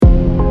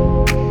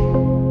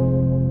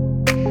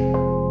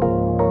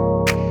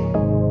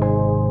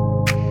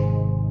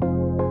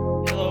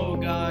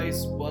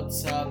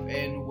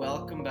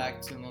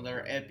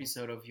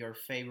episode of your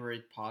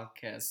favorite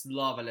podcast,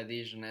 Love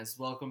Aladigenes.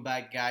 Welcome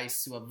back,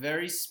 guys, to a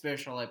very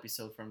special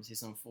episode from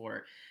season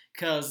 4,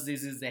 because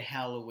this is the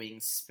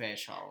Halloween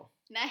special.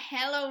 The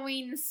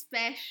Halloween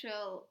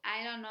special.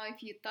 I don't know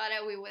if you thought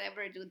that we would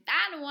ever do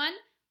that one,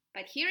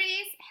 but here it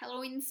is,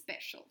 Halloween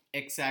special.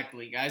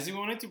 Exactly, guys. We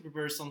wanted to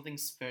prepare something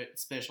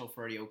special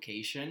for the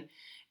occasion.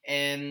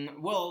 And,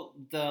 well,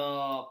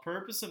 the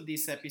purpose of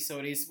this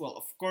episode is, well,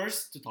 of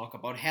course, to talk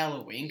about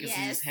Halloween, because this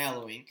is Yes.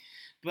 Halloween.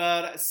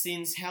 But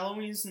since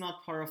Halloween is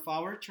not part of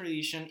our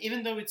tradition,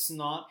 even though it's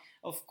not,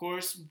 of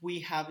course, we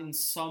have in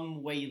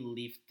some way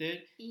lived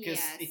it, because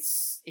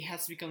Yes. it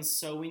has become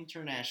so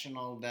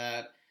international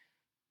that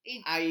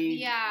It,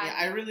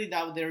 I really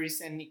doubt there is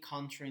any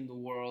country in the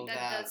world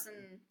that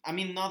doesn't I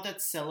mean, not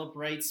that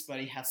celebrates, but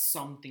it has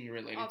something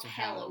related of to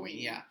Halloween. Halloween.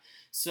 Yeah.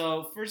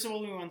 So first of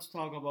all, we want to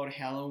talk about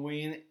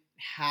Halloween.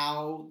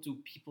 How do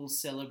people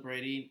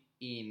celebrate it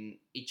in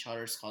each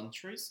other's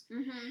countries?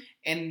 Mm-hmm.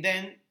 And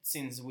then,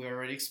 since we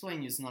already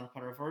explained it's not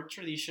part of our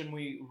tradition,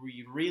 we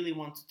really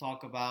want to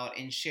talk about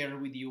and share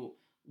with you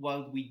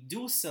what we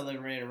do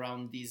celebrate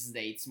around these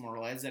dates, more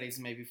or less. That is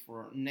maybe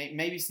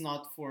it's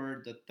not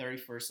for the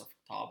 31st of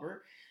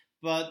October,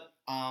 but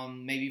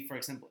maybe, for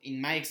example,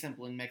 in my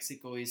example in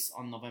Mexico is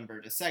on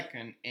November the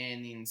 2nd,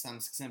 and in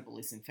Sam's example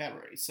is in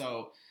February.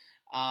 So,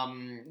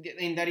 and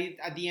that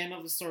at the end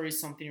of the story is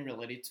something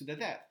related to the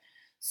death.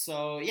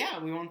 So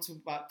yeah, we want to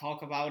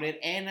talk about it,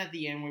 and at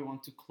the end we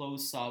want to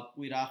close up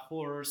with a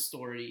horror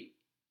story,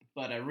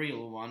 but a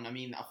real one. I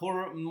mean, a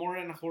horror more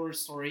than a horror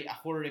story, a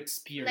horror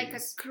experience.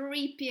 Like a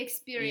creepy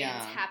experience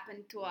Yeah,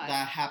 happened to us.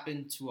 that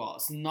happened to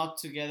us, not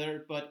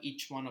together, but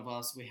each one of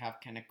us we have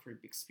kind of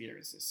creepy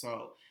experiences.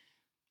 So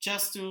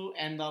just to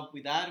end up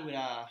with that, with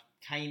a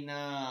kind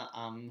of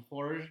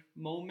horror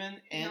moment,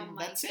 and Oh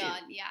my that's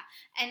god, it. yeah.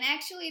 And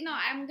actually, no,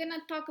 I'm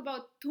gonna talk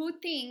about two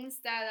things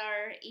that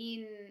are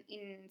in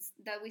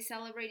that we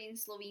celebrate in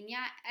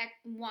Slovenia.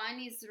 One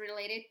is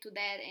related to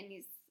that and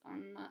is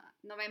on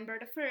November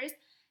the 1st.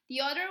 The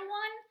other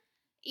one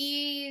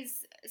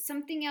is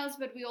something else,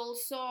 but we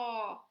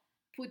also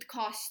put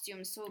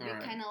costumes, so we're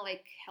Alright. kind of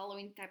like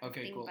Halloween type of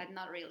Okay, thing, cool. but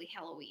not really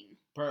Halloween.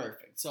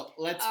 Perfect. So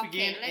let's Okay,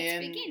 begin, let's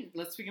and begin.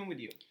 let's begin with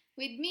you.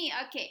 With me,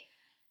 okay.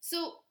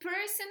 So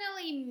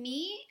personally,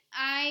 me,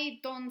 I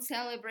don't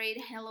celebrate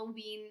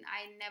Halloween.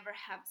 I never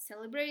have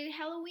celebrated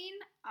Halloween,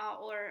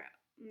 or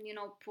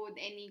put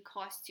any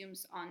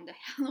costumes on the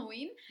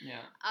Halloween.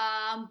 Yeah.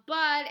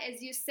 But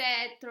as you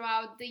said,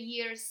 throughout the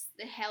years,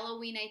 the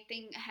Halloween I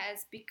think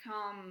has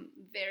become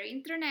very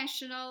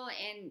international,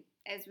 and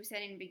as we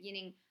said in the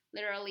beginning,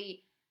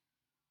 literally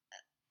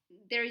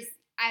there is.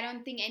 I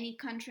don't think any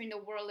country in the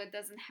world that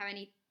doesn't have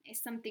any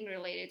something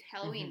related to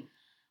Halloween. Mhm.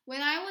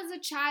 When I was a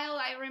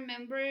child, I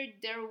remember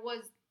there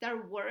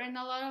weren't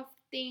a lot of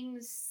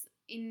things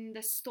in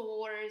the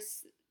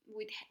stores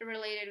with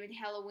related with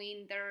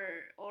Halloween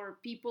there, or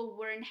people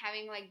weren't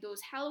having like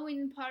those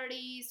Halloween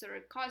parties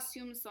or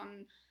costumes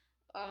on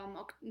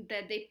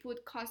that they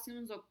put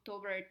costumes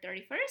October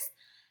 31st.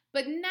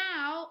 But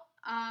now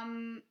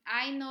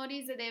I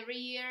notice that every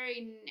year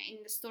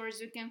in the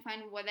stores you can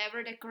find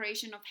whatever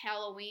decoration of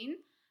Halloween,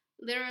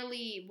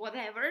 literally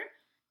whatever.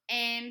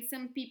 And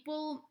some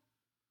people,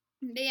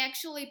 they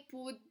actually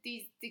put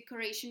this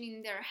decoration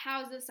in their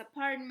houses,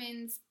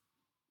 apartments,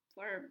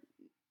 for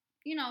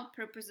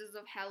purposes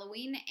of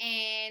Halloween.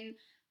 And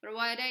for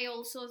what I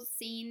also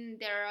seen,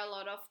 there are a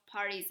lot of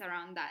parties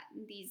around that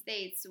these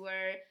days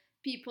where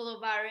people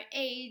of our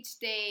age,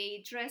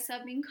 they dress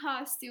up in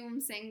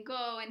costumes and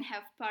go and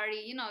have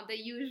party, the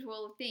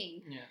usual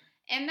thing. Yeah.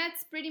 And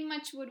that's pretty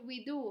much what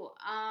we do.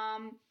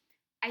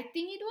 I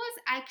think it was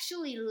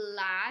actually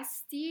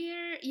last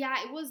year.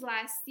 Yeah, it was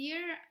last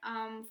year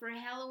for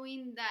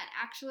Halloween that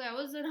actually I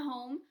was at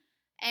home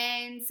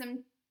and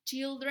some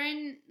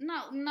children,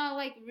 not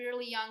like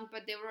really young,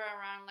 but they were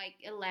around like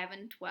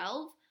 11,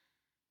 12,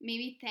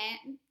 maybe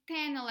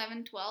 10,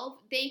 11, 12.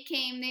 They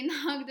came, they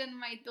knocked on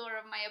my door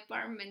of my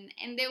apartment,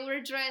 and they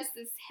were dressed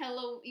as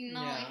like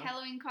Yeah.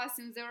 Halloween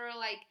costumes. They were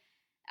like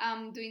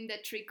doing the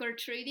trick or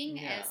treating,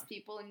 Yeah. as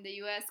people in the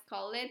US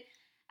call it.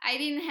 I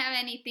didn't have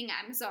anything,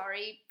 I'm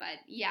sorry, but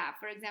yeah,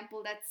 for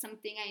example, that's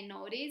something I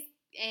noticed,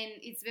 and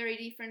it's very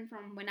different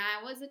from when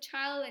I was a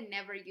child. I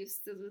never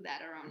used to do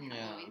that around Yeah.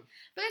 Halloween.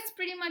 But that's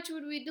pretty much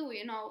what we do,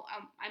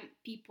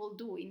 people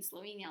do in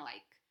Slovenia,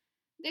 like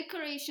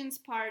decorations,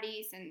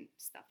 parties, and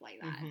stuff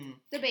like that. Mhm.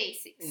 The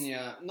basics.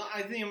 Yeah. No,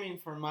 I think, I mean,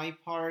 for my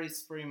part,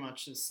 it's pretty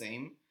much the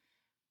same.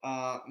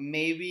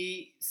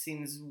 Maybe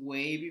since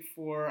way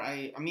before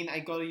I mean, I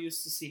got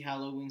used to see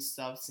Halloween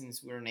stuff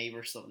since we're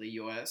neighbors of the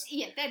US.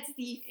 Yeah, that's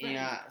different.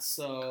 Yeah,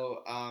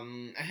 so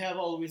I have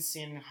always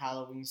seen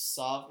Halloween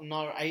stuff.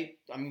 Not I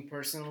mean,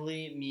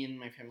 personally, me and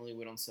my family,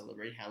 we don't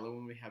celebrate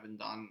Halloween. We haven't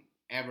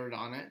ever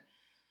done it.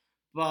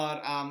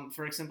 But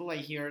for example, I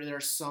hear there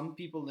are some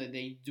people that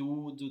they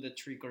do the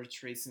trick or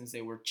treat since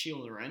they were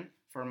children.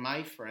 For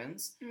my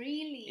friends,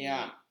 Really?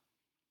 yeah,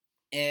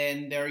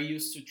 and they're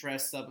used to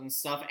dress up and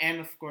stuff. And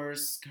of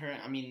course,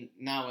 I mean,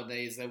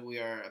 nowadays that we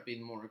are a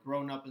bit more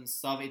grown up and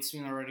stuff, it's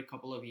been already a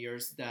couple of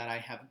years that I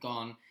have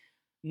gone.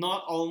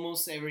 Not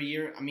almost every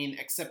year. I mean,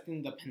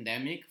 excepting the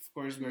pandemic. Of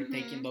course, we're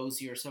taking Mm-hmm.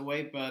 those years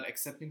away, but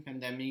excepting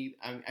pandemic,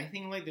 I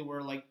think like there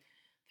were like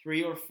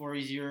 3 or 4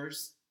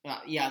 years.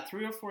 Yeah,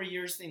 3 or 4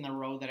 years in a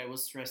row that I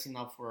was dressing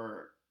up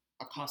for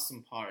a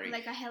costume party.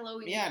 Like a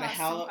Halloween Yeah, and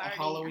costume a party.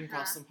 Halloween Uh-huh.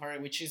 costume party,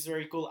 which is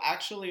very cool.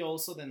 Actually,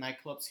 also the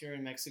nightclubs here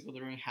in Mexico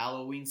during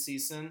Halloween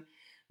season,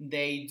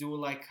 they do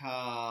like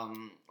a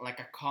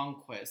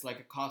conquest, like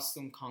a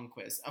costume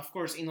conquest. Of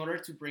course, in order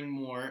to bring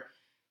more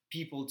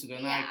people to the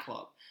Yeah.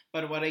 nightclub.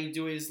 But what I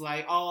do is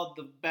like, oh,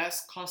 the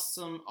best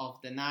costume of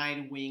the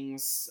night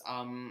wings.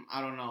 I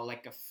don't know,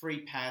 like a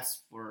free pass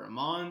for a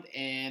month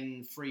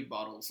and free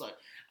bottles.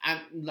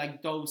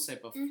 Like those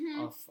type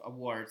Mm-hmm. of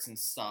awards and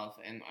stuff.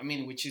 And I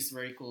mean, which is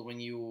very cool when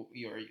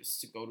you're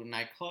used to go to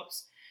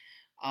nightclubs.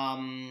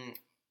 Um,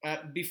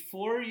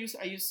 before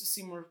I used to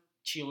see more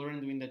children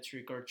doing the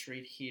trick or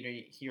treat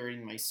here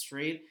in my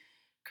street.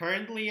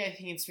 Currently, I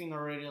think it's been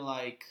already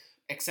like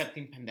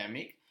excepting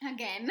pandemic.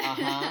 Again.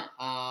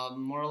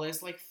 More or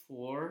less like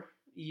 4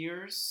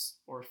 years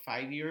or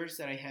 5 years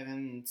that I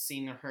haven't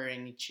seen or heard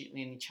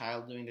any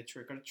child doing the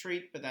trick or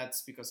treat, but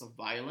that's because of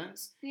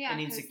violence Yeah, and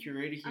because.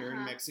 insecurity here in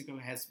Uh-huh. Mexico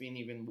has been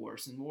even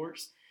worse and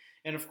worse.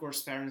 And of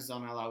course, parents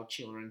don't allow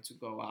children to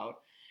go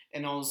out.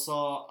 And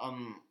also,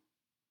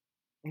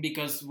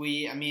 because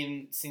I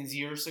mean, since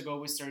years ago,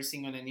 we started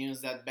seeing on the news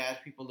that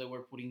bad people that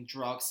were putting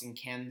drugs in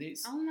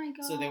candies. Oh my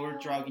So they were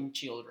god. drugging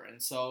children.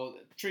 So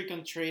trick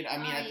or treat. I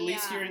mean, at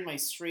least here Yeah. in my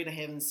street, I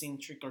haven't seen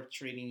trick or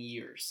treat in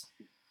years.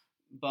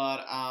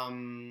 But I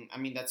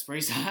mean, that's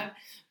very sad.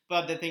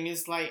 But the thing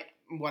is, like,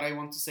 what I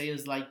want to say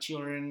is like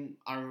children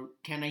are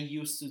kind of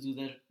used to do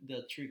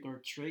the trick or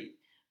treat.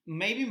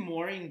 Maybe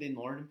more in the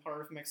northern part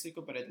of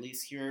Mexico, but at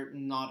least here,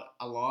 not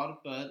a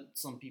lot. But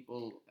some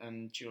people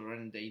and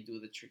children they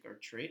do the trick or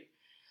treat.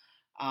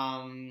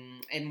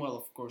 And well,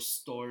 of course,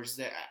 stores.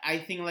 That I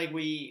think like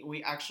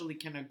we actually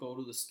cannot go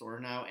to the store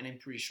now, and I'm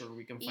pretty sure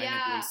we can find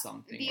at Yeah, least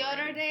something the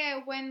other already. day I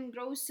went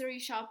grocery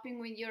shopping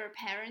with your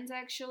parents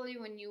actually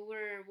when you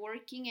were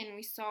working, and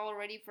we saw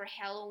already for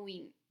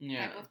Halloween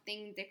Yeah. type of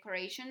thing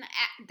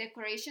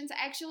decorations.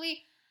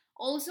 Actually,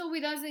 also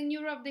with us in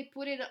Europe, they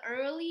put it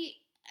early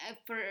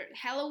for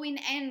Halloween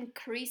and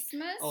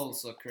Christmas.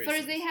 Also Christmas.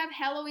 First, they have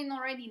Halloween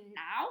already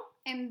now,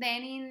 and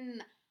then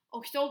in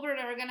October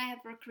they're gonna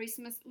have for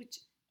Christmas, which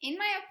in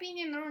my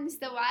opinion ruins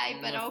the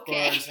vibe. But Of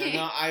okay. course, and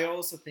I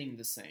also think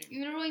the same. It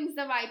ruins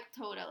the vibe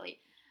totally.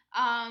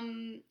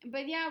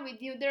 But yeah,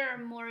 with you, they're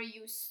more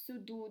used to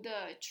do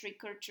the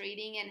trick or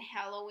treating and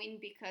Halloween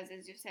because,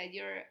 as you said,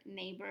 you're a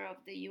neighbor of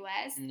the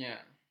U.S. Yeah.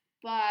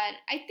 But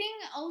I think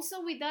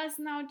also with us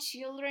now,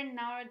 children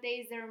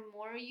nowadays they're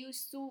more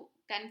used to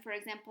than, for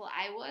example,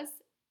 I was.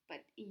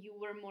 But you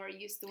were more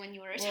used to when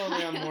you were a Well,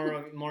 child.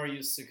 yeah, more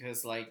used to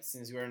because like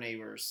since we're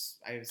neighbors,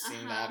 I've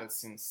seen that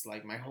since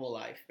like my whole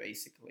life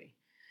basically.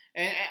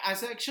 And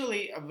as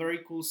actually a very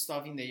cool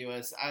stuff in the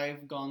US,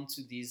 I've gone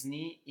to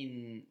Disney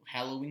in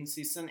Halloween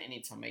season and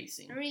it's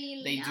amazing.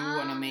 Really, They do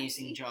an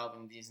amazing job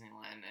in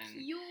Disneyland, and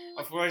cute.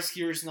 of course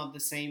here is not the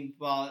same,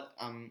 but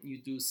you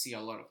do see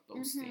a lot of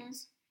those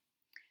things.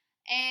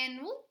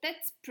 And well,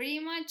 that's pretty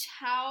much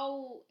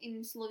how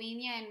in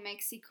Slovenia and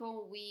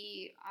Mexico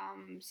we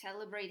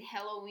celebrate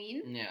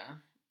Halloween. Yeah.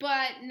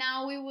 But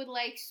now we would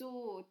like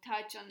to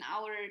touch on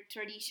our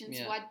traditions.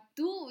 Yeah. What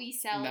do we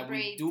That we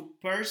celebrate? do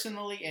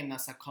personally and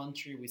as a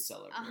country we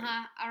celebrate.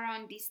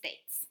 Around these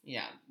dates.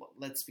 Yeah, well,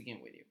 let's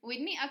begin with you. With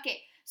me?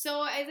 Okay.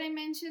 So as I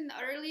mentioned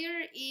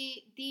earlier,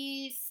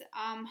 these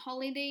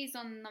holidays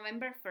on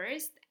November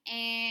 1st,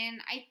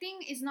 and I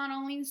think it's not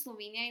only in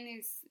Slovenia,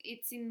 and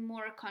it's in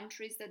more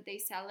countries that they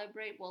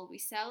celebrate. Well, we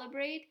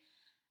celebrate,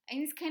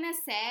 and it's kind of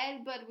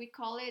sad, but we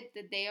call it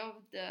the Day of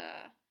the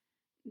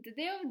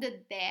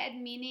Dead,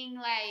 meaning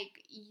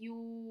like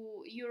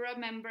you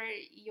remember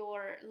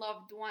your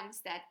loved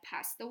ones that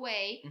passed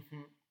away.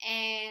 Mm-hmm.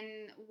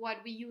 And what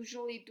we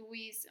usually do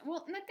is,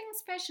 well, nothing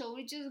special.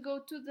 We just go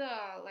to the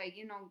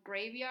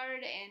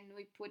graveyard, and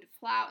we put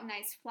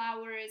nice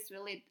flowers.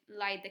 We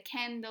light the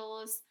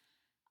candles.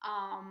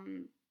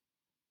 Um,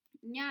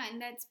 yeah,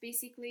 and that's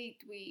basically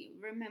it. We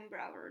remember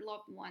our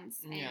loved ones.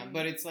 Yeah,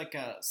 but it's like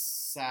a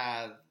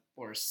sad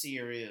or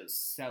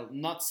serious,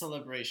 not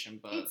celebration,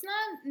 but it's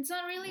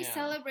not really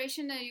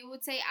celebration that you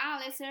would say,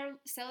 let's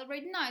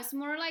celebrate. No, it's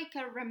more like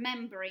a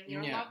remembering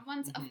your loved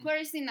ones, of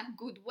course, in a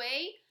good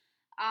way.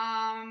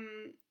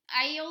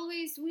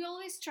 We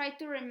always try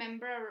to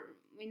remember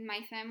in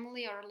my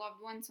family our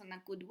loved ones in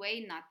a good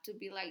way, not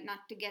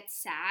to get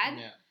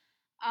sad.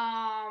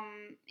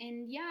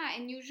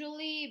 And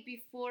usually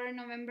before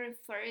November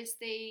 1st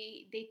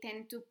they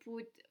tend to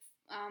put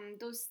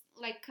those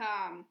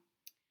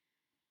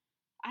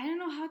I don't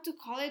know how to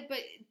call it, but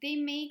they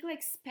make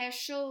like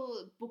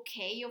special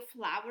bouquet of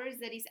flowers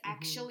that is Hmm.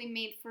 actually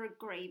made for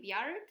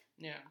graveyard.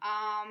 Yeah.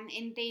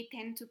 And they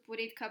tend to put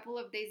it a couple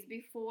of days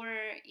before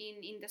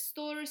in the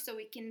stores so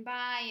we can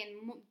buy,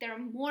 and there are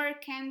more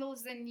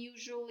candles than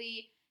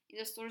usually in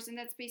the stores, and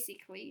that's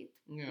basically it.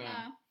 Yeah.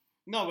 Yeah.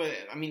 No, but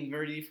I mean,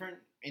 very different.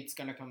 It's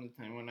gonna come the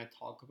time when I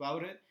talk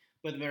about it,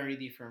 but very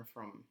different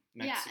from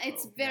Yeah, it's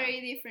Mexico. Yeah.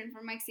 very different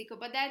from Mexico,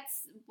 but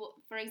that's,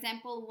 for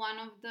example, one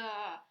of the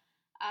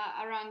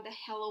around the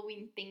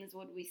Halloween things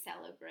what we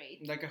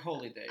celebrate. Like a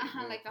holiday, Uh-huh,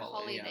 we'll like a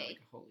call it. Yeah, holiday.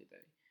 like a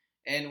holiday.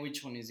 And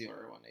which one is the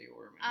other one that you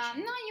were No,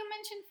 mentioning? you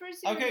mentioned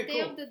first your Okay, Day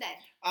of cool. the Dead.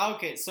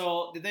 Okay,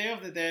 so the Day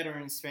of the Dead, or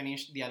in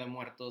Spanish, Dia de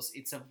Muertos,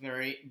 it's a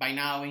very, by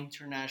now,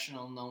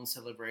 international known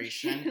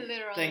celebration.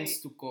 Literally. Thanks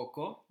to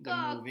Coco, the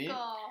movie.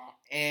 Coco.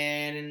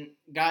 And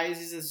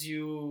guys, if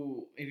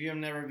you've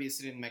never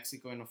visited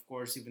Mexico, and of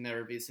course you've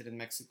never visited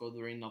Mexico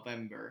during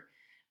November,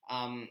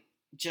 um,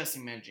 just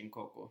imagine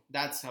Coco.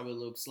 That's how it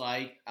looks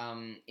like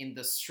in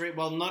the street.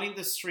 Well, not in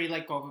the street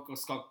like Coco,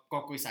 because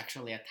Coco is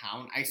actually a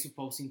town. I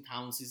suppose in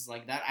towns it's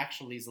like that.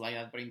 Actually, it's like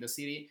that, but in the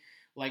city,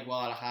 like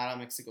Guadalajara,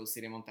 Mexico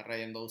City,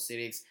 Monterrey, and those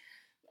cities,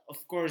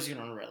 of course you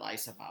don't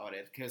realize about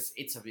it because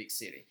it's a big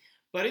city.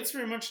 But it's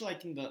very much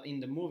like in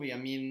the movie. I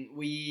mean,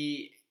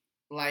 we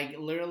like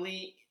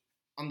literally.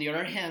 On the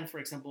other hand, for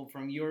example,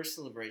 from your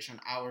celebration,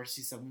 ours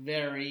is a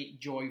very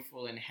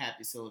joyful and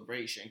happy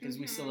celebration because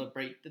we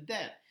celebrate the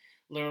dead.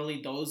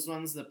 Literally, those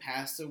ones that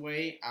passed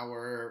away,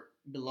 our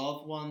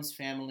beloved ones,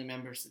 family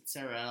members,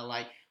 etc.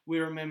 Like, we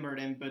remember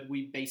them, but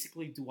we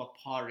basically do a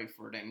party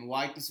for them.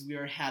 Why? Because we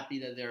are happy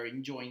that they're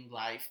enjoying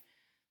life,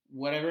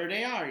 whatever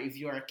they are. If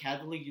you are a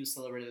Catholic, you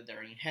celebrate that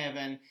they're in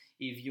heaven.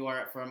 If you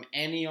are from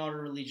any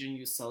other religion,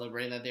 you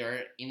celebrate that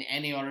they're in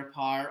any other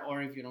part.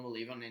 Or if you don't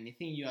believe on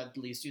anything, you at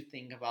least you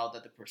think about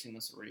that the person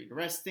is already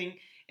resting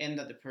and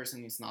that the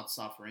person is not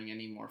suffering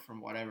anymore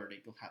from whatever they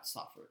could have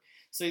suffered.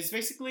 So it's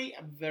basically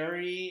a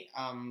very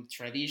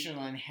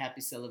traditional and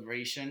happy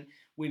celebration.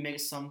 We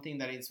make something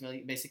that is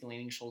basically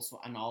in English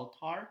also an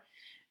altar,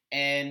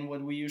 and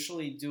what we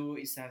usually do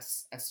is,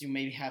 as you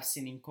maybe have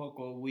seen in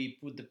Coco, we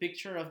put the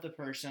picture of the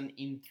person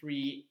in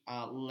three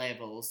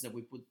levels that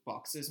we put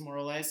boxes more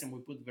or less, and we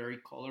put very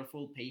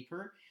colorful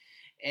paper,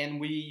 and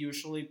we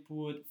usually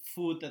put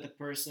food that the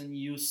person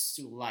used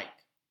to like.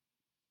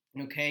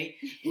 Okay,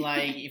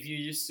 like if you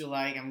used to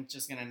like, I'm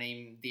just gonna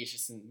name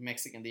dishes,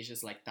 Mexican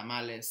dishes like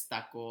tamales,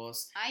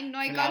 tacos, I know,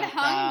 I got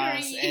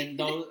hungry. and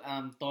those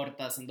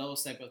tortas and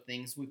those type of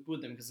things. We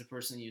put them because the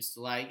person used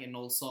to like, and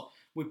also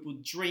we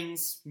put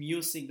drinks,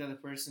 music that the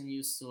person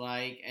used to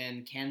like,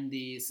 and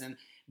candies, and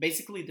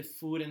basically the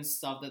food and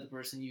stuff that the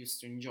person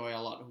used to enjoy a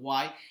lot.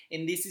 Why?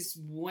 And this is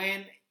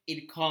when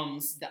it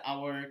comes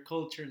our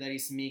culture that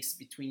is mixed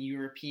between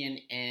European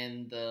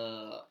and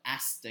the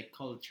Aztec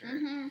culture.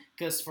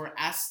 Because for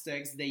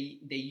Aztecs, they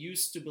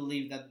used to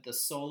believe that the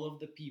soul of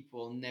the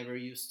people never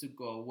used to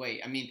go away.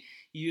 I mean,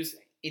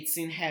 it's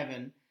in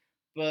heaven,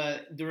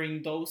 but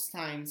during those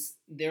times,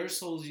 their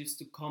souls used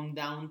to come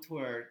down to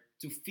earth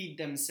to feed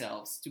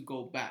themselves to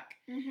go back.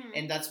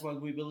 And that's what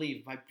we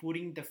believe. By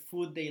putting the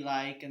food they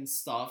like and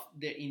stuff,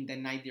 in the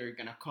night they're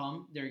gonna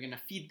come, they're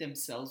gonna feed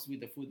themselves with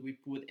the food we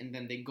put, and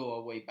then they go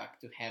away back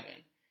to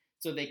heaven.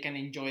 So they can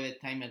enjoy the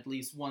time at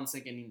least once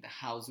again in the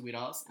house with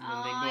us,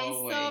 and then they go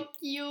away. So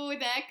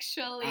cute,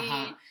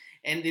 actually.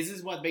 And this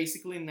is what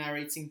basically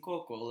narrates in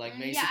Coco. Like,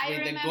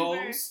 basically the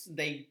ghosts,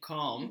 they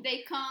come.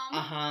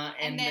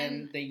 And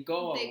then they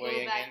go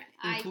away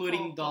again,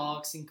 including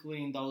dogs,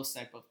 including those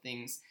type of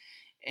things.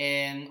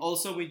 And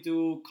also we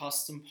do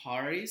custom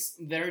parties,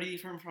 very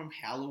different from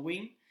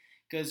Halloween,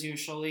 because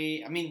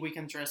usually, I mean, we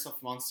can dress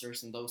of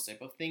monsters and those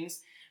type of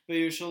things, but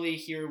usually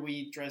here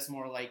we dress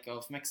more like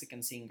of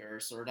Mexican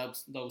singers or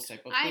those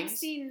type of things. I've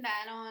seen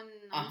that on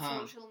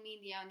social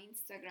media, on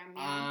Instagram.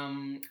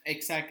 Yeah.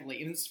 Exactly.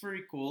 It's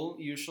very cool.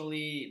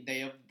 Usually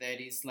Day of the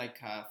Dead is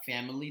like a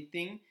family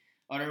thing.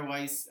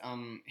 Otherwise,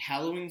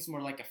 Halloween's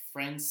more like a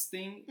friends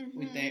thing.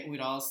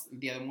 With us,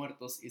 Dia de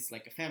Muertos is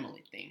like a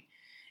family thing.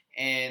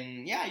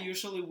 And yeah,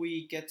 usually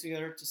we get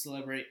together to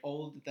celebrate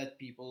all the dead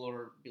people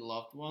or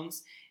beloved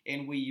ones,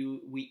 and we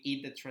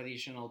eat the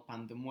traditional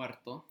pan de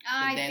muerto,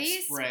 the dead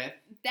bread.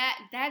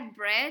 That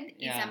bread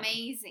is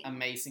amazing.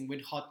 Amazing,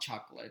 with hot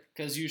chocolate,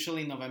 because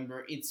usually in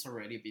November it's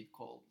already a bit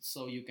cold,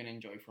 so you can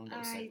enjoy from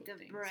those type of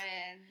things.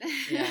 Bread.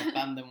 Yeah,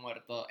 pan de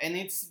muerto, and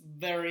it's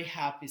very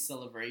happy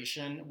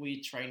celebration. We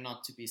try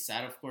not to be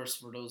sad, of course.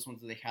 For those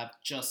ones that have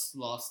just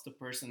lost the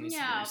person, it's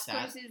very sad.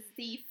 Yeah, of course, it's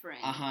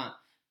different.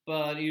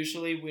 But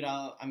usually, with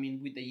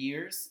the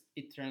years,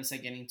 it turns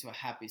again into a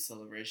happy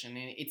celebration,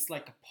 and it's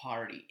like a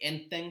party.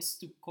 And thanks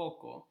to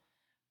Coco,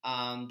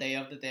 Day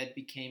of the Dead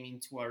became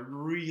into a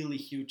really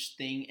huge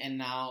thing, and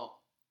now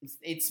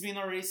it's been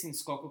already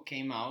since Coco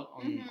came out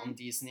on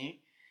Disney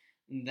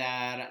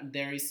that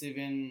there is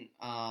even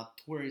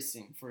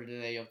tourism for the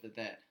Day of the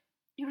Dead.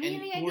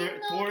 Really?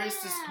 And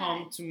tourists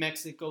come to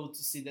Mexico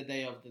to see the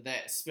Day of the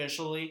Dead,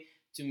 especially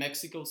to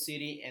Mexico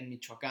City and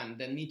Michoacan.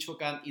 Then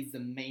Michoacan is the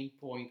main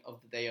point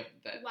of the Day of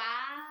the Dead.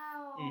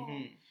 Wow.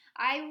 Mm-hmm.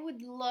 I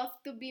would love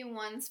to be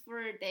once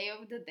for Day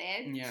of the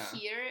Dead Yeah.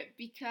 here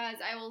because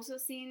I also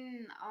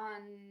seen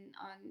on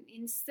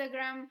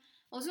Instagram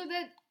also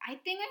that I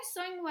think I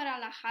saw in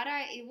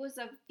Guadalajara it was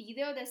a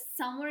video that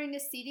somewhere in the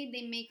city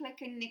they make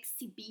like an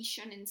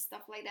exhibition and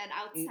stuff like that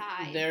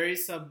outside. There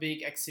is a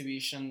big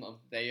exhibition of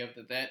Day of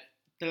the Dead.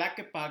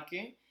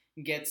 Tlaquepaque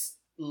gets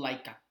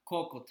like a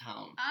Coco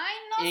Town. I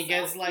know. It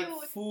gets like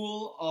cute.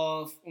 full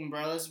of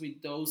umbrellas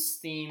with those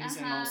themes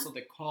and Uh-huh. also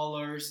the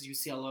colors. You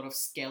see a lot of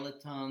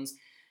skeletons.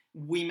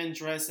 Women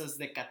dress as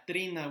the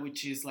Catrina,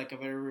 which is like a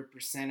very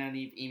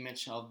representative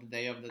image of the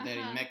Day of the Dead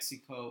in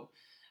Mexico.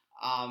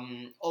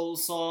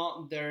 Also,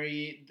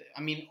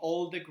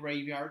 all the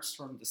graveyards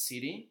from the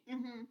city,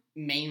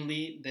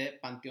 mainly the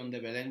Panteón de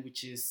Belén,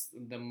 which is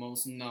the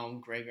most known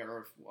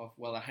graveyard of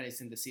Guadalajara,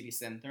 is in the city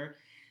center.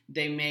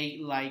 They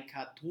make like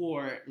a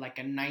tour, like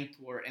a night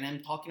tour, and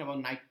I'm talking about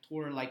night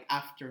tour like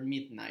after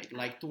midnight,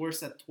 like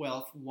tours at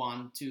 12,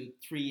 1 to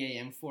 3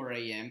 a.m., 4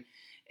 a.m.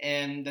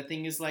 And the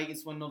thing is, like,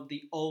 it's one of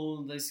the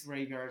oldest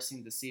graveyards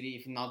in the city,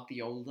 if not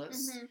the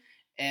oldest.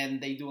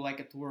 And they do like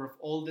a tour of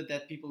all the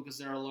dead people because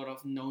there are a lot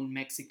of known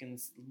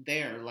Mexicans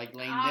there, like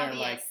laying there,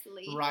 like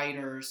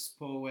writers,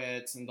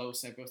 poets, and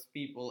those type of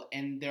people.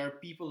 And there are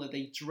people that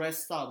they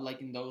dressed up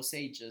like in those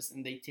ages,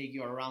 and they take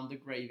you around the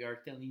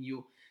graveyard telling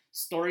you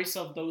stories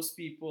of those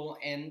people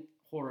and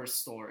horror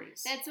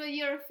stories. That's what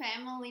your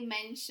family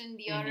mentioned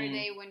the other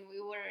day when we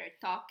were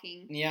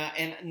talking. Yeah,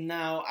 and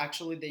now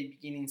actually they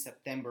begin in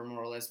September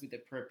more or less with the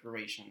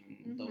preparation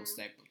and those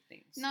type of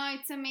things. No,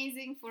 it's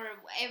amazing. For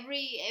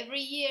every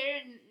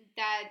year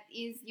that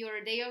is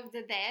your Day of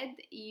the Dead,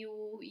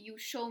 you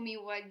show me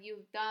what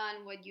you've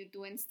done, what you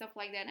do, and stuff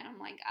like that, and I'm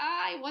like,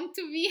 I want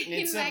to be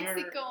in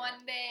Mexico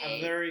one day.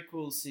 A very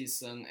cool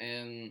season,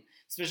 and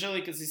especially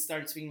because it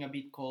starts being a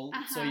bit cold,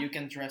 so you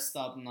can dress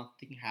up,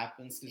 nothing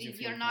happens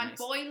because you're not nice.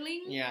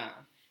 boiling. Yeah.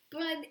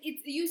 But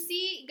it's, you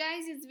see,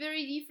 guys, it's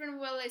very different.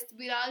 Well,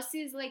 with us,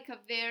 it's like a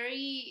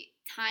very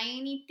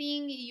tiny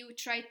thing. You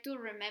try to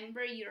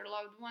remember your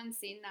loved ones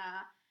in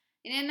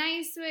a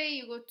nice way.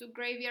 You go to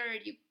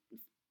graveyard, you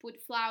put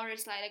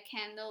flowers, light a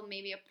candle,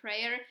 maybe a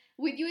prayer.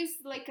 With you,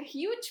 it's like a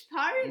huge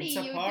party.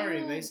 It's a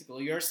party,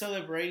 basically. You're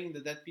celebrating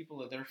the dead people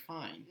that they're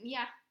fine.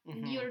 Yeah,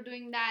 you're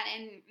doing that.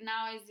 And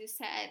now, as you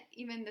said,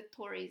 even the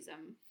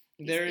tourism.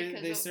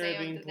 They start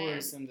being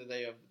tourism the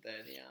Day of the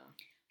Dead, yeah.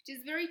 Which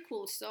is very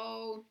cool.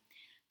 So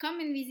come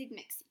and visit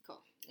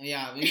Mexico.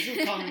 Yeah, you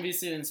should come and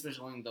visit,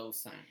 especially in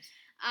those times.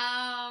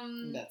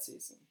 That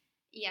season.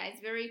 Yeah,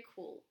 it's very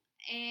cool.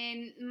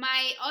 And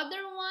my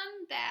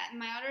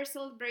other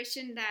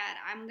celebration that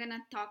I'm gonna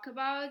talk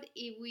about,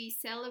 if we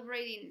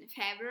celebrate in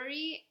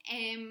February,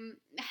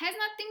 has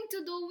nothing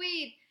to do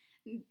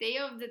with Day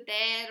of the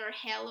Dead or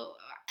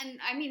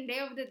Day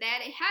of the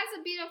Dead. It has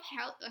a bit of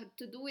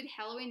to do with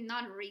Halloween,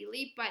 not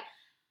really, but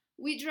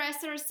we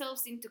dress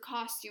ourselves into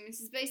costumes.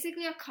 It's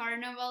basically a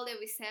carnival that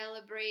we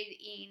celebrate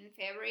in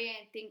February.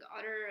 I think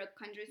other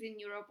countries in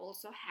Europe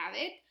also have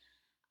it.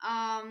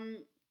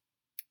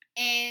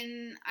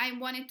 And I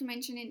wanted to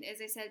mention it, as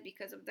I said,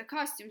 because of the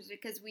costumes,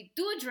 because we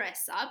do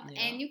dress up,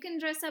 and you can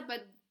dress up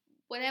at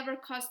whatever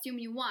costume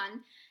you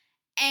want.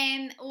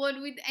 And that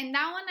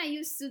one I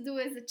used to do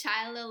as a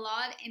child a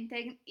lot, and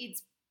then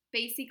it's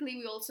basically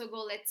we also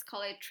go, let's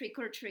call it trick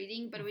or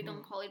treating, but we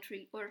don't call it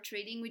trick or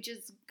treating. We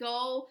just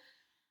go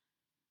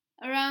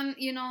around,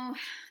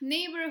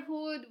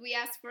 neighborhood, we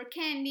ask for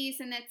candies,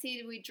 and that's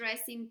it. We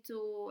dress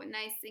into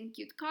nice and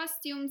cute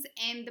costumes.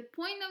 And the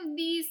point of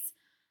this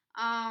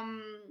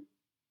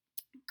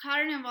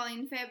carnival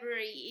in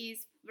February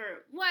is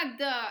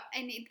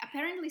and it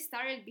apparently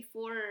started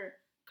before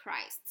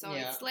Christ, so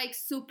it's like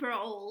super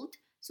old,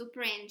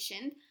 super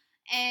ancient.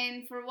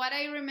 And for what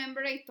I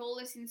remember, I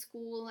told us in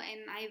school,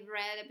 and I've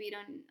read a bit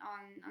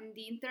on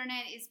the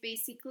internet, is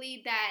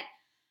basically that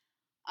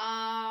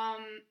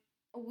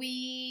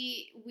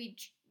we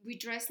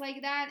dress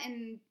like that.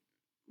 And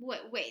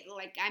wait,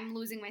 like, I'm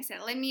losing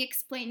myself. Let me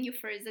explain you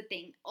first the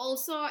thing.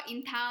 Also,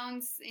 in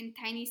towns, in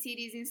tiny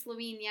cities in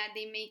Slovenia,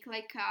 they make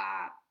like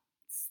a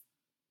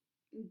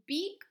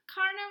big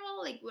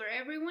carnival, like where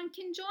everyone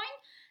can join.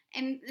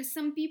 And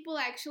some people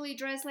actually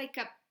dress like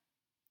a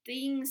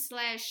thing /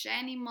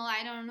 animal.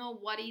 I don't know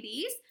what it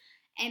is.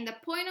 And the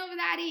point of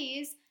that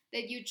is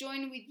that you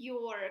join with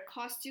your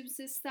costumes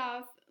and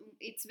stuff.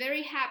 It's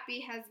very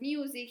happy, has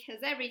music,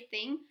 has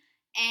everything.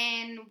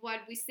 And what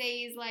we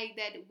say is like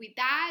that with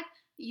that,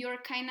 you're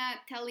kind of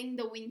telling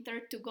the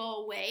winter to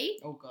go away.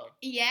 Oh, God.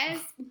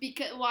 Yes.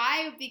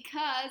 Why?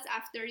 Because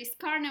after this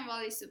carnival,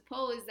 it's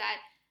supposed that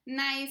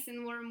nice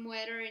and warm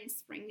weather and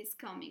spring is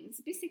coming.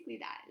 It's basically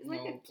that. It's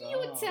like a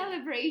cute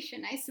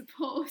celebration, I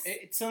suppose.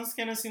 It sounds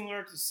kind of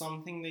similar to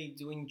something they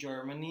do in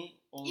Germany.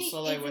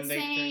 Also, like when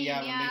they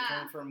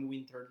turn from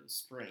winter to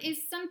spring.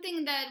 It's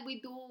something that we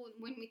do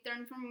when we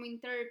turn from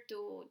winter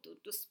to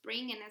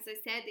spring. And as I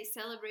said, they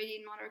celebrate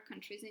in other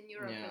countries in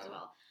Europe as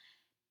well.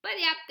 But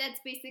yeah,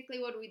 that's basically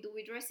what we do.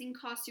 We dress in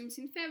costumes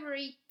in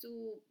February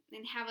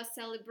and have a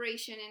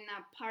celebration and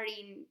a party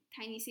in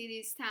tiny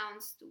cities,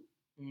 towns, to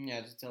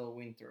Yeah, to tell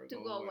winter to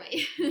go go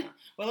away. away. Yeah.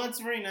 Well, that's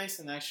very nice,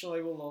 and actually,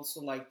 I will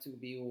also like to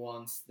be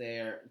once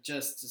there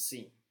just to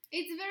see.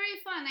 It's very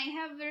fun. I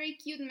have very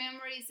cute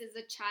memories as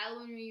a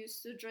child when we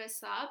used to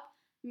dress up,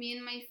 me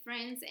and my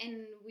friends,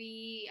 and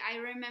I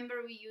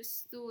remember we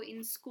used to,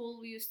 in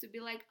school, we used to be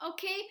like,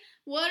 okay,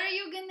 what are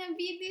you gonna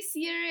be this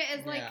year?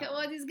 As like, Yeah.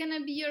 what is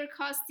gonna be your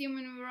costume?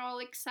 And we were all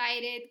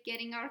excited,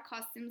 getting our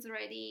costumes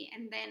ready,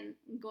 and then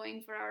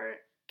going for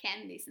our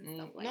candies and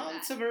stuff like No, that.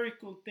 it's a very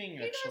cool thing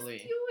It was actually.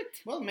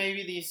 cute. Well,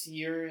 maybe this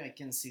year I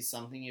can see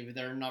something if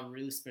they're not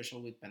really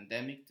special with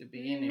pandemic to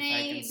begin. If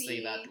I can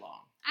stay that Maybe.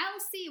 long. I'll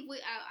see.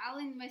 I'll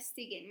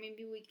investigate.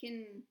 Maybe we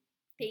can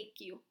take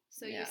you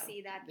so you Yeah,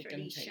 see that they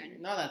can take.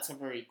 tradition. No, that's a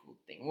very cool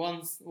thing.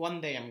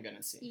 One day I'm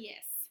gonna see.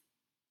 Yes.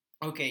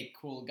 Okay,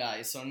 cool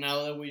guys. So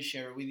now that we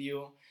share with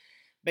you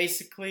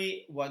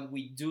basically what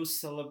we do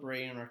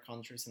celebrate in our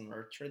countries and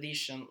our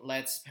tradition,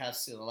 let's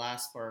pass to the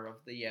last part of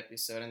the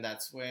episode, and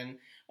that's when,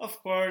 of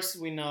course,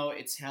 we know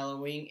it's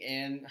Halloween,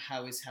 and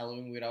how is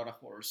Halloween without a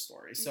horror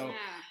story. So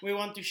Yeah. we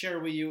want to share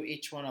with you,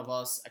 each one of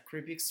us, a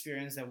creepy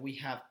experience that we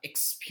have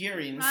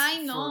experienced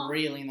I know. for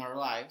real in our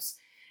lives,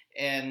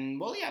 and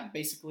well, yeah,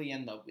 basically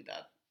end up with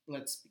that.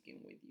 Let's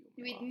begin with you.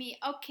 With Mila. me.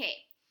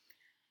 Okay.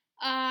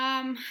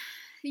 Um,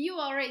 you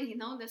already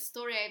know the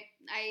story.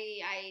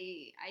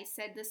 I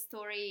said the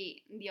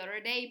story the other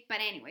day, but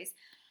anyways,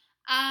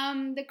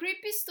 the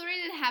creepy story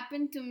that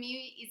happened to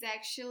me is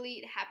actually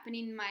it happened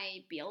in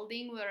my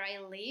building where I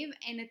live.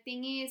 And the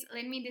thing is,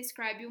 let me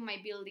describe you my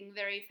building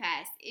very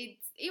fast. It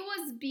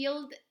was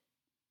built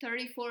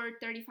 34,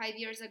 35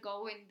 years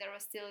ago when there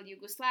was still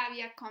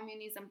Yugoslavia,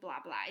 communism,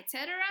 blah blah,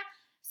 etc.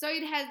 So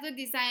it has the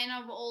design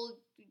of old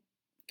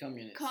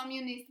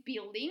communist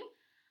building.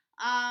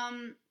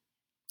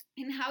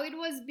 And how it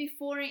was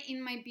before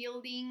in my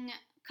building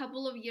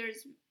couple of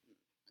years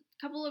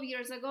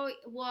ago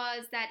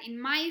was that in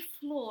my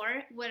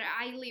floor where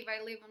I live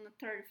on the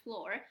third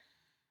floor.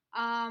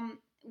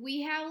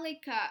 We have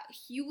like a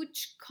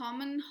huge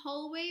common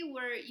hallway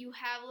where you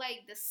have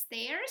like the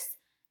stairs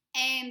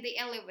and the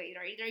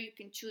elevator. Either you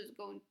can choose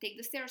go and take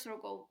the stairs or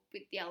go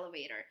with the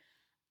elevator.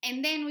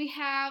 And then we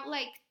have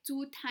like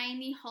two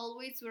tiny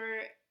hallways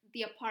where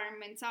the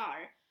apartments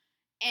are.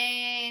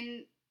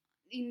 And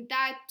in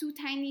that two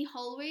tiny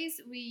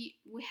hallways we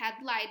had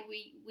light.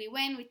 We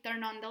went, we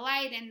turned on the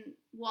light, and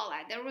voila,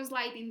 there was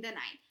light in the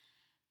night.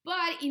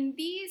 But in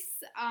this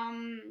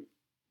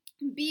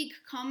big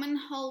common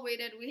hallway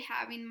that we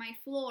have in my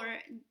floor,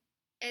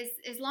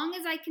 as long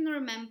as I can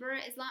remember,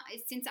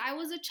 since I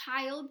was a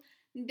child,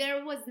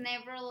 there was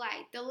never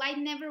light. The light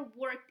never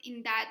worked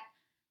in that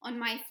on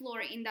my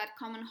floor in that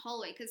common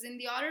hallway, because in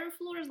the other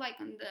floors, like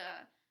on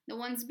the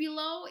ones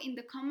below in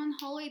the common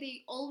hallway,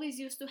 they always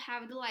used to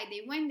have the light.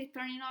 They went, they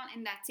turn it on,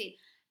 and that's it.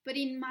 But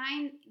in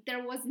mine,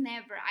 there was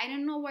never. I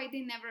don't know why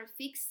they never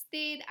fixed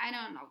it. I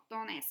don't know.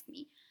 Don't ask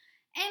me.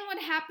 And what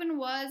happened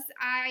was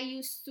I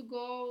used to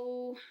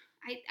go,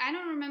 I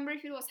don't remember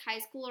if it was high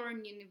school or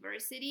in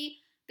university,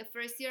 the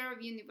first year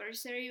of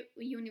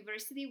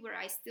university where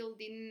I still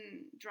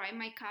didn't drive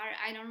my car.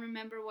 I don't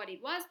remember what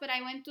it was, but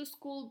I went to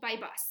school by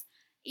bus.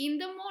 In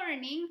the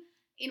morning,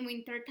 in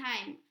winter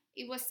time,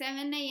 it was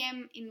 7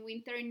 a.m. in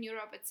winter in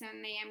Europe. At 7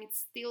 a.m. it's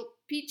still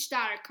pitch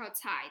dark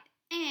outside.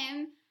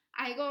 And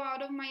I go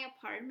out of my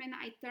apartment,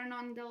 I turn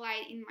on the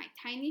light in my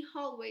tiny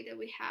hallway that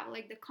we have,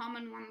 like the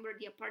common one where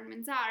the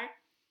apartments are,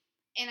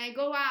 and I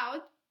go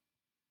out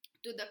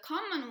to the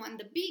common one,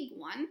 the big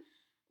one,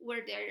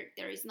 where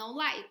there is no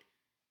light.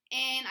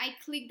 And I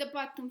click the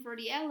button for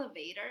the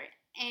elevator,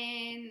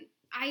 and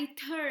I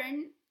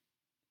turn,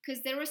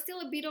 because there was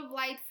still a bit of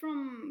light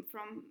from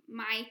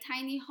my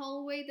tiny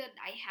hallway that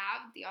I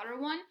have, the other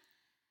one,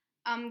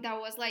 that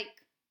was like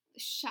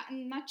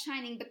not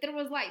shining, but there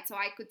was light, so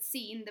I could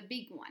see in the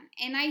big one.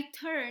 And I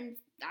turned.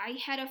 I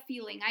had a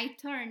feeling. I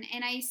turned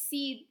and I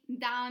see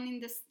down in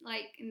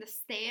the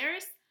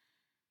stairs.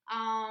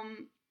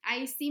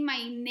 I see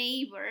my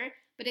neighbor,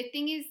 but the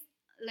thing is,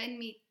 let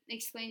me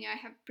explain you. I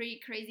have pretty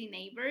crazy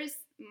neighbors.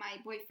 My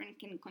boyfriend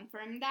can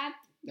confirm that,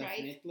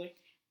 Definitely. right?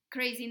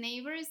 Crazy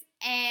neighbors.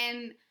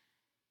 And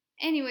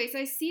anyways,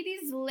 I see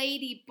this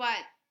lady,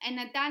 and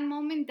at that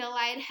moment the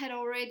light had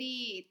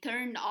already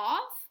turned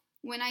off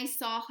when I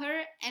saw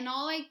her, and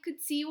all I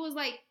could see was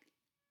like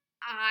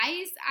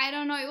eyes. I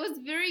don't know, it was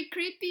very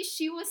creepy.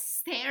 She was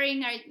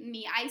staring at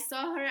me. I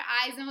saw her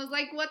eyes and was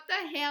like, what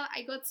the hell?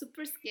 I got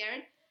super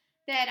scared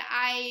that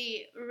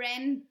I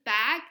ran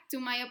back to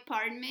my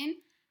apartment.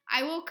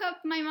 I woke up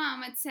my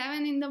mom at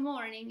 7 in the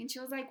morning, and she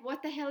was like,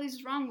 what the hell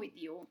is wrong with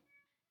you?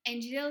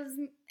 And she tells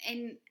me,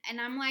 and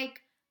I'm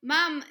like,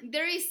 Mom,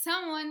 there is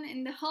someone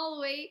in the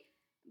hallway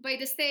by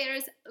the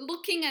stairs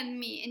looking at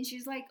me. And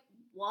she's like,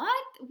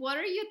 what? What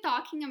are you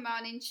talking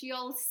about? And she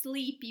all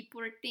sleepy,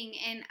 poor thing.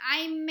 And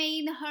I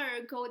made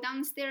her go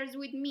downstairs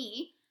with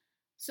me.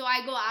 So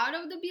I go out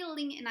of the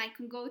building and I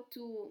can go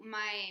to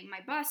my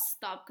bus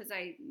stop, because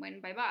I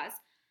went by bus.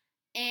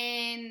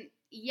 And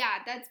yeah,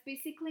 that's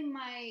basically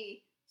my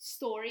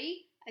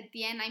story. At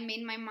the end, I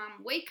made my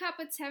mom wake up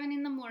at 7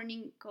 in the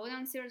morning, go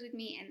downstairs with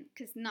me, and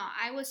because no,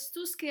 I was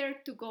too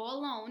scared to go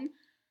alone.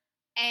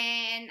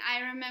 And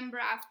I remember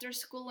after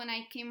school when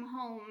I came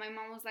home, my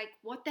mom was like,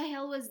 "What the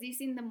hell was this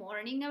in the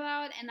morning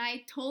about?" And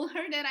I told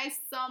her that I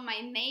saw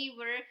my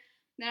neighbor,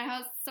 that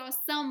I saw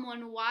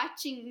someone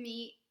watching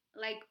me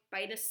like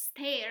by the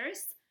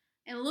stairs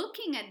and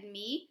looking at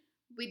me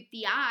with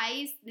the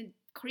eyes, the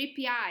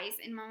creepy eyes.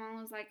 And my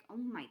mom was like, "Oh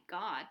my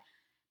god."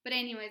 But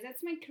anyways,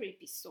 that's my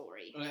creepy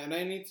story. And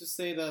I need to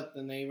say that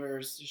the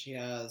neighbors she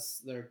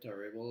has, they're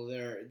terrible.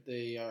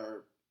 They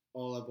are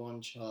all a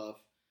bunch of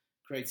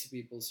crazy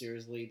people.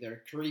 Seriously,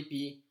 they're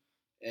creepy,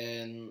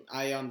 and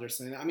I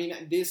understand. I mean,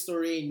 this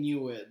story I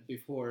knew it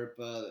before,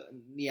 but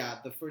yeah,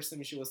 the first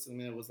time she was telling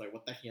me, I was like,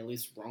 "What the hell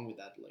is wrong with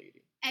that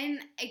lady?" And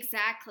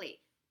exactly.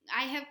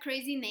 I have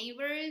crazy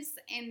neighbors,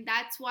 and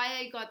that's why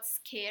I got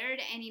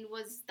scared. And it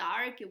was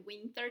dark,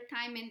 winter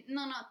time, and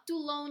no, not too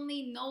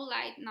lonely, no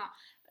light, no.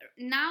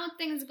 Now,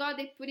 thanks God,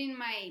 they put in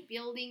my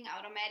building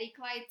automatic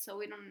light, so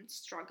we don't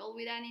struggle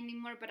with that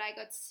anymore. But I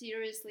got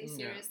seriously, Yeah.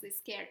 seriously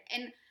scared.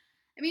 And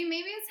I mean,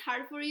 maybe it's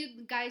hard for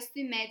you guys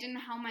to imagine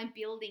how my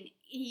building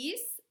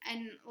is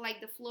and like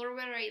the floor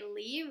where I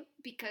live,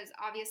 because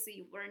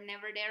obviously we're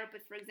never there.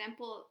 But for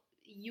example,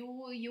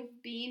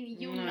 you've been,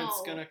 you No, it's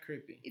know, kind of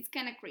creepy. it's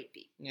kind of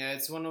creepy. Yeah,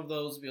 it's one of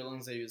those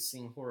villains that you see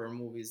in horror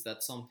movies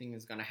that something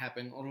is gonna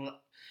happen. Or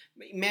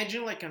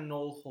imagine like an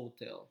old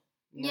hotel,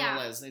 more or Yeah.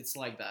 less. It's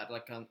like that,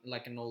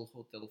 like an old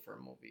hotel for a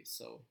movie.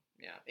 So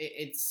yeah,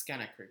 it's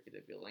kind of creepy.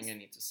 The building, I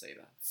need to say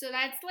that. So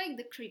that's like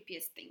the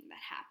creepiest thing that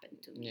happened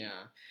to me.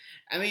 Yeah,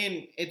 I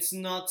mean, it's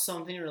not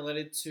something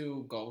related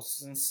to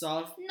ghosts and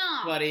stuff,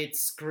 No. but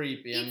it's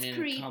creepy. It's I mean,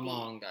 creepy. come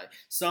on, guys.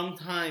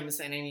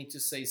 Sometimes, and I need to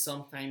say,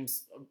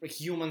 sometimes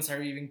humans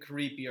are even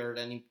creepier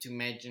than to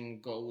imagine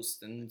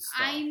ghosts and stuff.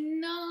 I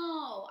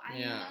know. I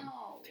Yeah.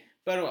 know.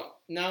 But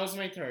well, now it's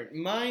my turn.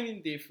 Mine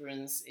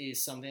indifference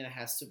is something that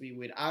has to be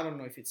with, I don't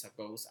know if it's a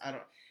ghost.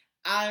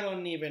 I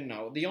don't even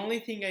know. The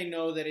only thing I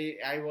know that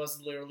I was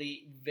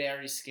literally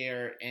very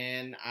scared,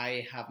 and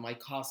I have my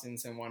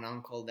cousins and one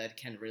uncle that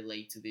can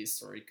relate to this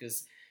story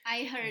because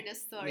I heard a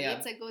story. Yeah.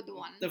 It's a good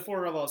one. the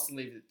four of us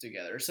lived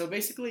together. So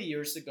basically,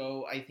 years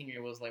ago, I think it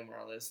was like more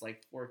or less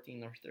like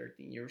 14 or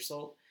 13 years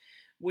old.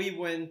 We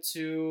went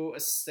to a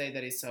state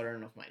that is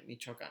southern of mine,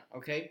 Michoacan.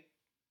 Okay,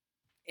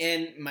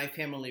 and my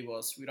family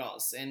was with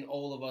us, and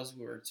all of us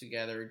were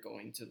together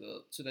going to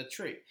the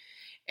trip.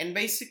 And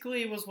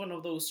basically, it was one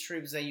of those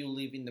trips that you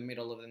leave in the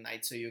middle of the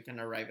night so you can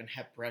arrive and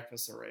have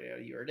breakfast already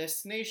at your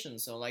destination.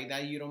 So like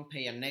that, you don't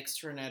pay an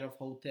extra night of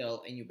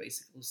hotel, and you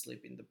basically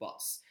sleep in the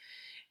bus.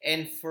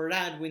 And for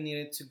that, we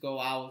needed to go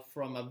out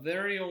from a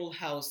very old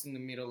house in the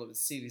middle of the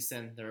city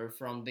center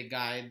from the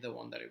guide, the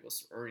one that it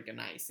was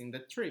organizing the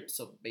trip.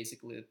 So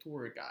basically, the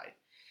tour guide.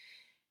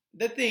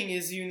 The thing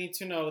is, you need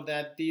to know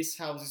that this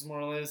house is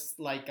more or less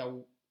like a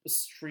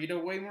street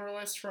away, more or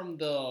less, from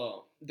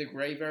the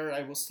graveyard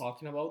I was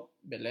talking about,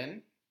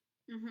 Belen.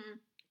 Mm-hmm.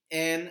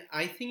 And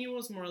I think it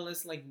was more or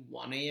less like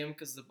 1 a.m.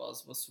 because the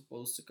bus was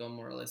supposed to come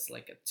more or less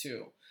like at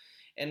 2.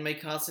 And my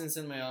cousins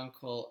and my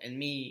uncle and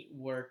me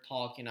were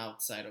talking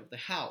outside of the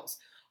house.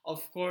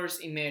 Of course,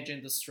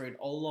 imagine the street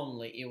all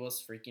lonely. It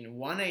was freaking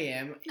 1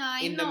 a.m.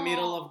 in the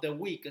middle of the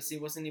week because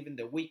it wasn't even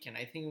the weekend.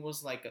 I think it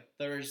was like a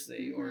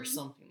Thursday or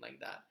something like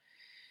that.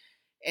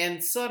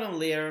 And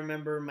suddenly, I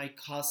remember my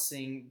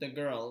cousin, the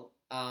girl,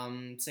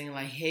 saying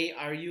like, "Hey,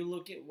 are you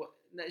looking?" What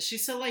she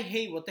said like,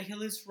 "Hey, what the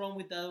hell is wrong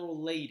with that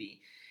old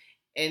lady?"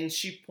 And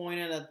she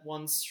pointed at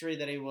one street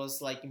that it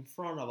was like in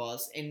front of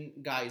us. And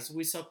guys,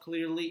 we saw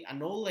clearly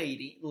an old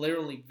lady,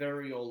 literally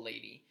very old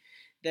lady,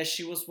 that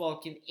she was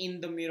walking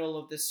in the middle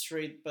of the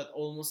street, but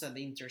almost at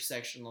the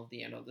intersection of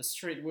the end of the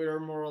street. We were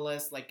more or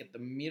less like at the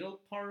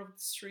middle part of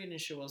the street, and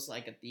she was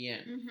like at the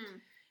end. Mm-hmm.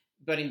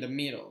 But in the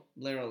middle,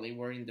 literally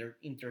where in the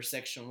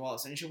intersection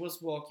was. And she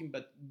was walking,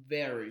 but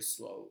very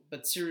slow,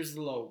 but seriously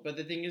slow. But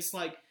the thing is,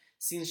 like,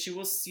 since she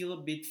was still a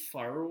bit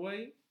far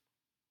away,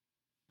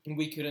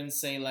 we couldn't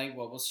say, like,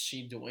 what was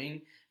she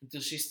doing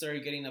until she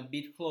started getting a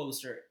bit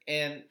closer.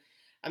 And,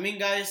 I mean,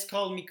 guys,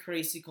 call me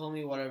crazy, call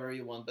me whatever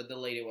you want, but the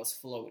lady was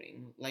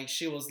floating. Like,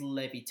 she was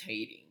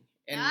levitating.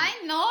 And I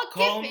know,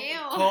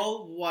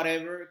 call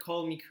whatever,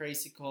 call me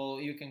crazy,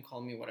 you can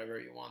call me whatever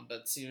you want,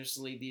 but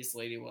seriously, this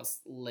lady was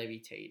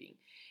levitating.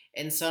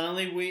 And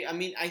suddenly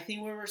I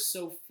think we were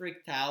so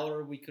freaked out,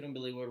 or we couldn't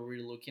believe what we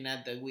were looking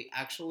at, that we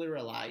actually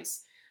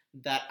realized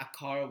that a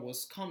car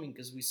was coming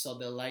because we saw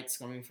the lights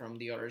coming from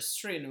the other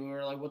street, and we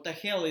were like, what the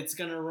hell, it's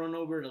gonna run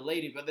over the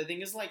lady. But the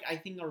thing is, like, I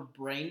think our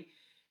brain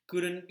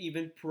couldn't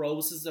even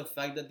process the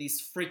fact that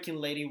this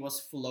freaking lady was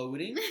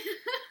floating.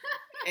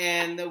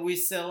 And we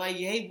said like,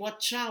 hey,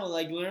 watch out.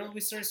 Like, literally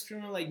we started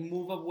screaming like,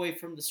 move away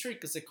from the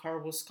street because the car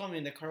was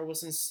coming. The car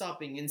wasn't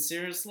stopping. And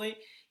seriously,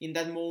 in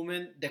that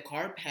moment, the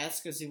car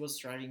passed because it was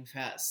driving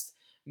fast.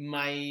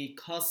 My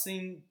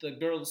cousin, the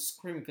girl,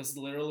 screamed because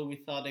literally we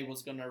thought it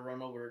was gonna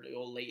run over the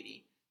old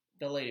lady.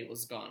 The lady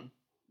was gone.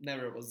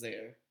 Never was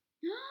there.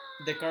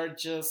 The car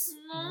just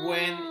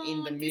went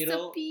in the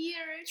middle,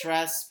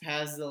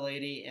 trespassed the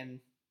lady, and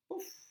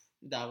Oof,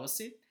 that was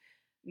it.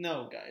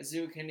 No, guys,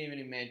 you can't even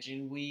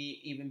imagine.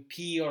 We even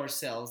pee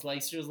ourselves.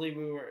 Like seriously,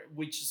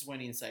 we just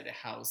went inside the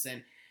house,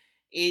 and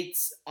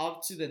it's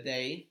up to the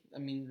day. I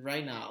mean,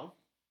 right now,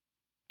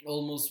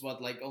 almost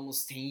what, like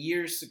almost 10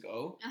 years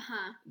ago. Uh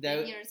huh. That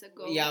 10 years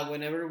ago. yeah.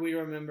 Whenever we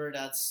remember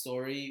that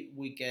story,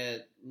 we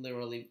get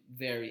literally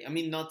very. I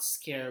mean, not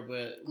scared,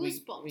 but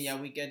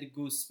Goosebumps. we get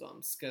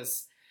goosebumps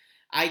because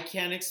I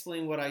can't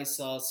explain what I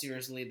saw.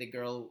 Seriously,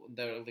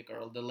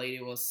 the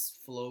lady was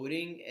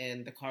floating,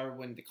 and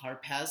when the car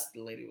passed,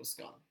 the lady was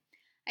gone.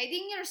 I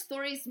think your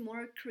story is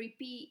more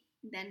creepy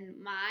than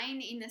mine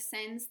in the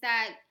sense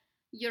that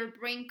your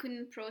brain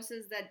couldn't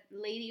process that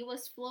lady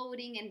was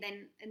floating and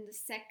then in the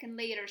second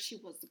later she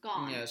was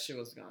gone. Yeah, she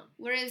was gone.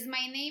 Whereas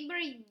my neighbor,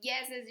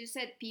 yes, as you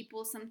said,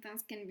 people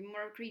sometimes can be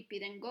more creepy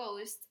than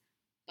ghosts,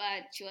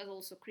 but she was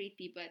also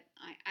creepy. But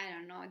I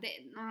don't know.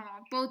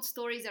 Both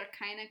stories are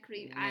kind of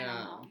creepy. I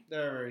don't know.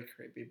 They're very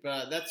creepy.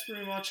 But that's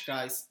pretty much,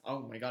 guys. Oh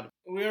my god.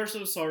 We are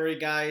so sorry,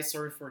 guys.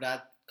 Sorry for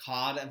that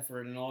cut and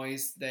for the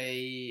noise.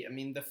 The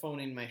phone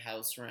in my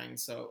house rang.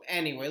 So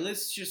anyway,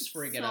 let's just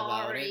forget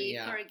about it.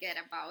 Yeah. Forget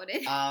about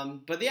it.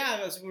 But yeah,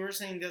 as we were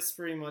saying, that's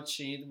pretty much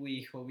it.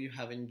 We hope you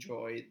have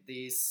enjoyed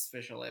this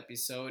special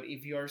episode.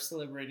 If you are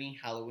celebrating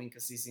Halloween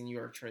because it's in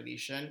your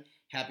tradition,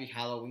 happy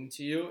Halloween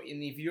to you.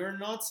 And if you're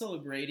not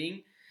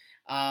celebrating,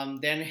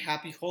 then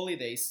happy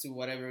holidays to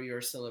whatever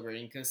you're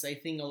celebrating. Because I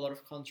think a lot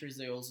of countries,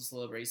 they also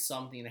celebrate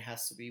something that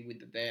has to be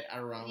with the dead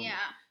around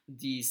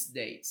these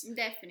dates.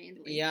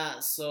 Definitely. Yeah,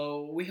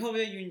 so we hope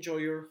that you enjoy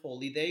your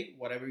holiday,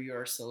 whatever you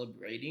are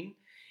celebrating,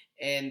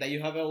 and that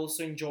you have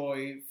also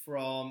enjoyed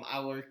from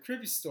our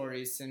creepy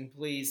stories. And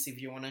please,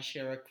 if you want to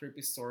share a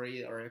creepy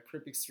story or a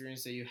creepy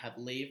experience that you have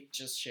lived,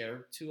 just share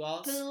it to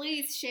us.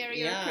 Please share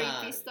your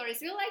creepy stories.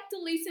 We like to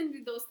listen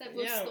to those type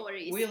of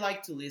stories. We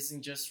like to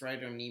listen. Just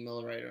write an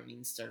email, write on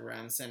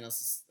Instagram, send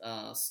us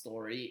a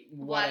story,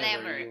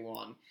 whatever whatever you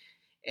want.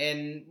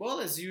 And well,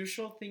 as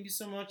usual, thank you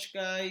so much,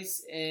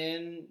 guys.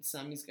 And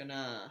Sammy's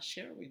gonna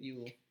share with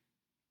you.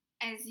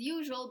 As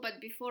usual, but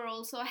before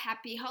also,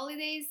 happy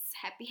holidays,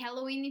 happy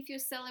Halloween if you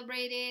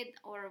celebrate it,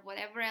 or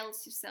whatever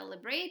else you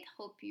celebrate.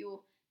 Hope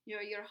you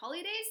enjoy your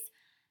holidays.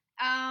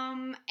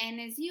 And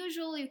as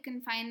usual, you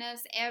can find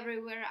us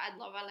everywhere at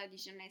La Vala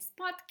Dijonais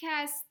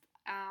Podcast,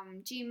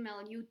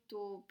 Gmail,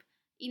 YouTube,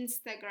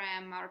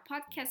 Instagram, our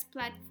podcast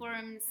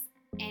platforms.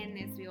 And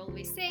as we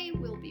always say,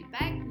 we'll be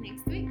back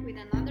next week with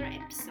another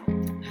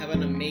episode. Have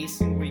an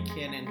amazing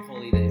weekend and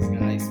holidays,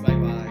 guys. Bye.